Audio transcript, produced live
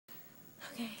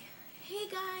Okay, hey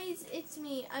guys, it's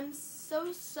me. I'm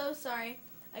so sorry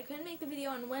I couldn't make the video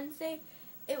on Wednesday.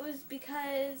 It was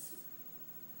because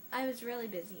I was really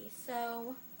busy.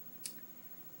 So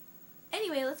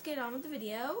anyway, let's get on with the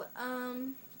video.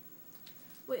 I'm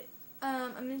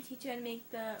going to teach you how to make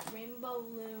the rainbow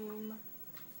loom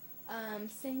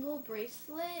single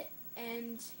bracelet,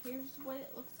 and here's what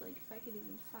it looks like if I could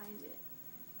even find it.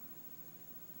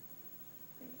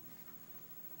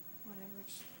 Whatever.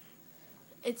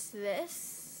 It's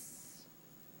this.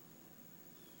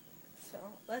 So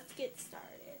let's get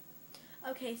started.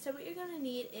 Okay, so what you're going to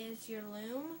need is your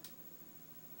loom,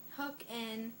 hook,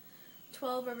 and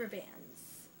 12 rubber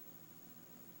bands.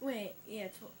 Wait, yeah,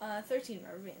 13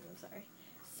 rubber bands, I'm sorry.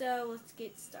 So let's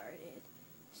get started.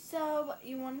 So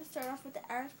you want to start off with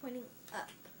the arrows pointing up.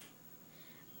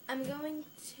 I'm going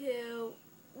to,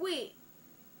 wait,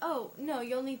 oh, no,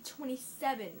 you'll need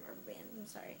 27 rubber bands, I'm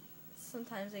sorry.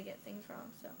 Sometimes I get things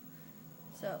wrong,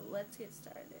 so let's get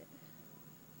started.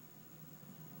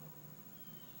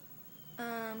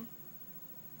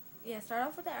 Yeah, start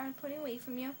off with the arrows pointing away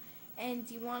from you, and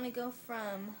you want to go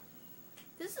from,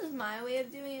 this is my way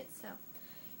of doing it, so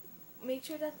make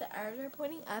sure that the arrows are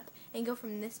pointing up, and go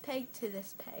from this peg to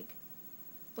this peg.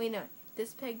 Wait, no,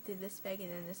 this peg to this peg,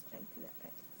 and then this peg to that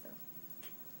peg. So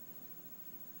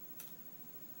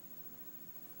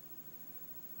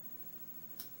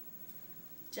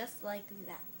just like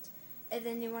that. And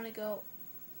then you want to go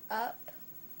up,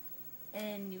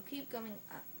 and you keep going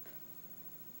up.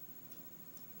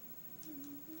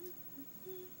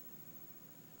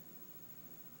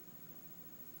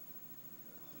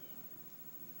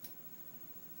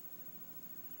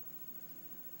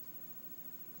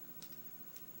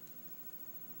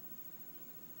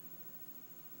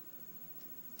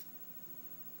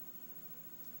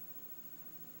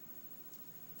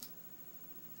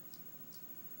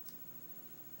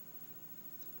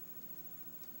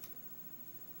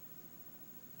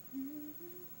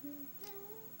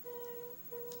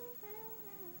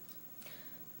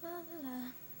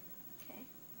 Okay.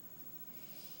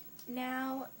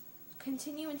 Now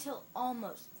continue until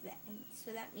almost the end.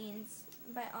 So that means,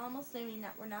 by almost, I mean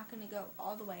that we're not going to go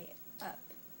all the way up.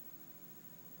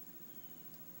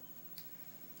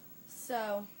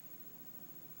 So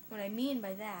what I mean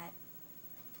by that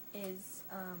is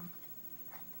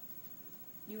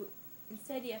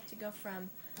instead you have to go from,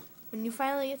 when you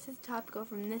finally get to the top, go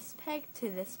from this peg to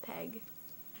this peg.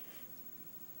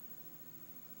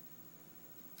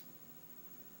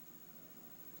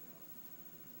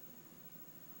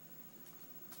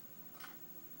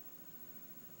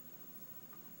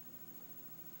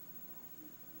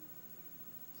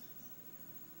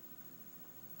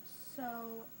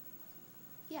 So,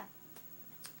 yeah.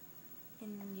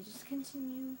 And then you just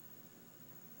continue.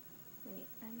 Wait,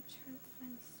 I'm trying to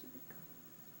find the stupid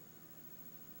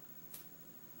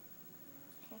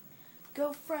code.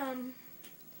 Okay.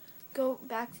 Go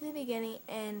back to the beginning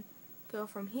and go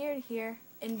from here to here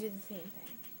and do the same thing.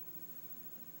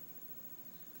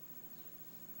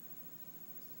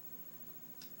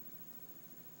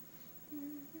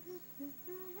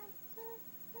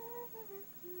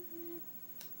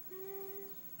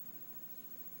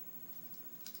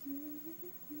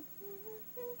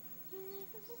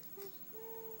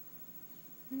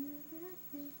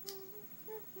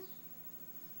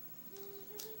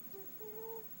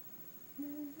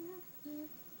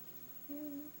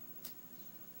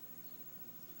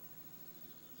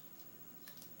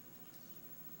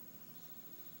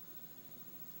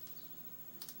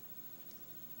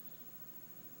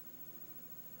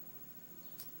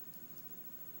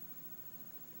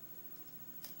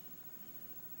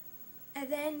 And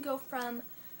then go from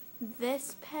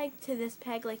this peg to this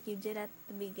peg like you did at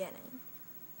the beginning.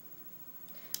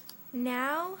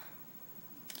 Now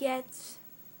get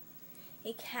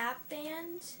a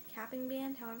capping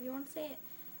band, however you want to say it.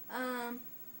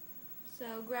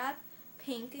 So grab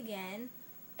pink again,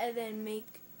 and then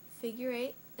make figure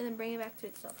 8, and then bring it back to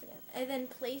itself again. And then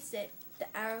place it, the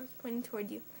arrow pointing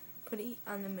toward you, put it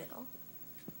on the middle.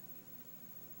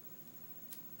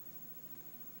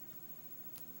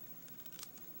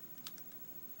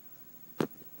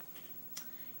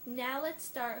 Now let's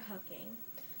start hooking.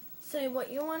 So what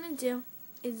you want to do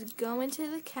is go into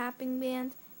the capping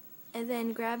band and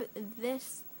then grab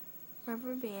this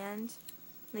rubber band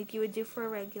like you would do for a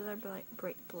regular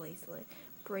bracelet.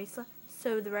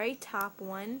 So the very top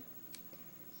one,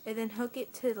 and then hook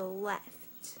it to the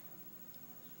left.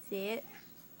 See it?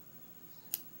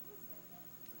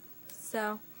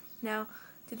 So now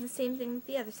do the same thing with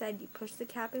the other side. You push the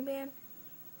capping band.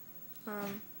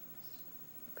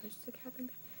 Push the capping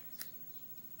band.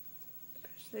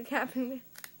 the capping band.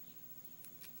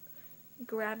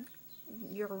 Grab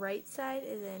your right side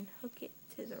and then hook it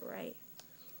to the right.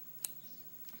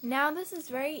 Now this is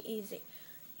very easy.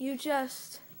 You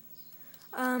just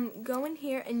go in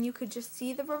here and you could just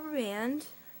see the rubber band.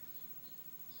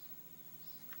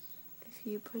 If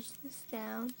you push this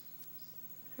down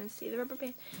and see the rubber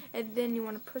band, and then you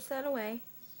want to push that away,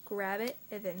 grab it,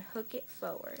 and then hook it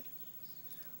forward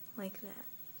like that.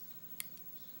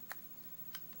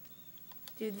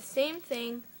 Do the same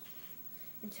thing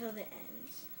until the end.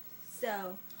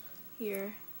 So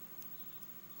you're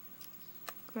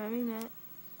grabbing that,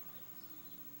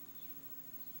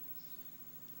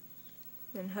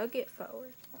 then hook it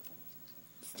forward.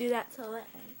 Just do that till the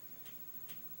end.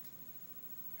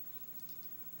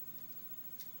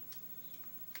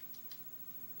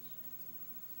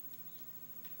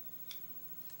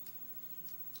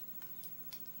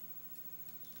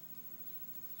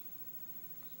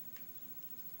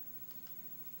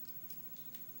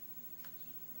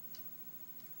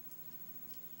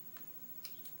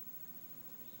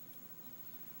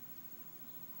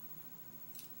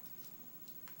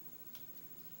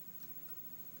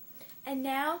 And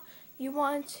now you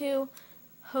want to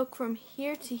hook from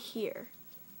here to here.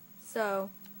 So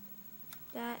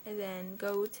that, and then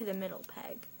go to the middle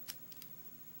peg.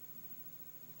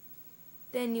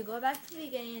 Then you go back to the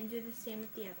beginning and do the same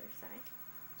with the other side.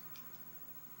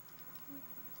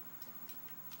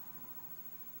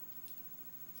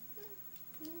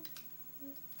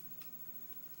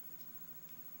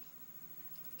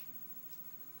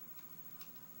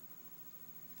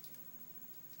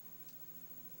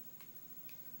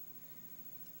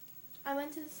 I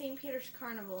went to the St. Peter's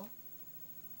Carnival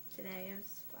today. It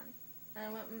was fun. And I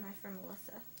went with my friend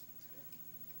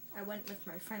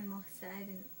Melissa. I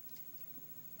didn't.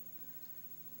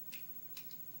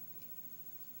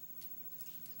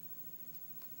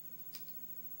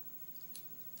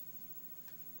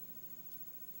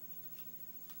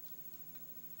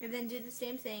 And then do the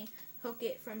same thing. Hook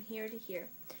it from here to here.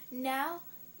 Now,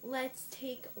 let's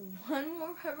take one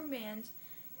more rubber band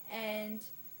and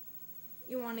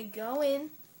you want to go in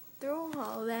through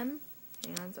all of them.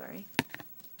 Hang on, sorry.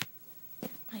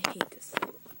 I hate this.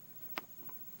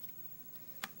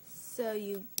 So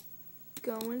you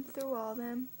go in through all of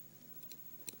them.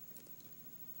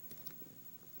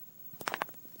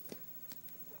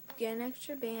 Get an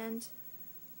extra band.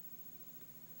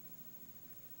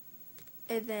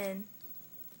 And then,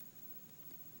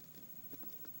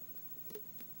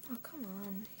 oh come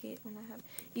on, I hate when I have,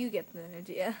 you get the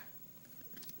idea.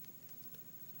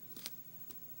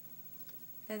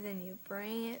 And then you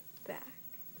bring it back.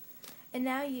 And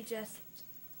now you just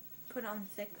put on the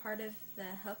thick part of the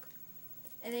hook,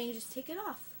 and then you just take it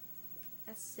off.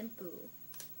 That's simple.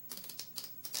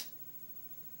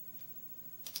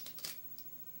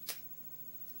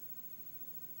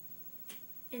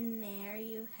 And there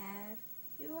you have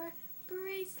your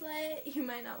bracelet. You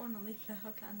might not want to leave the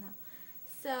hook on though.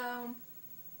 So,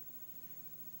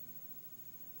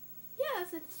 yeah,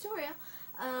 that's a tutorial.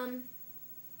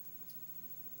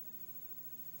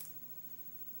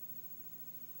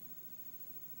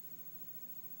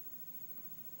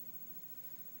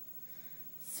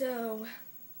 So,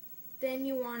 then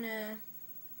you want to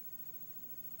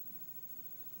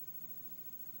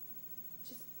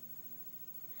just,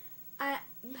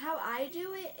 how I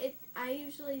do it, I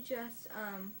usually just,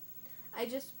 I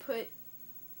just put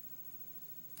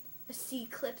a C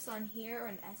clips on here, or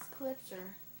an S clips,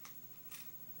 or,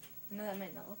 I know that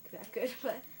might not look that good,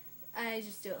 but I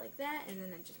just do it like that, and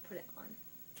then I just put it on.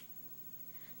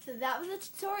 So that was the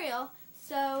tutorial,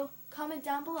 so comment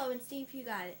down below and see if you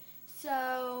got it.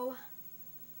 So,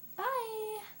 bye!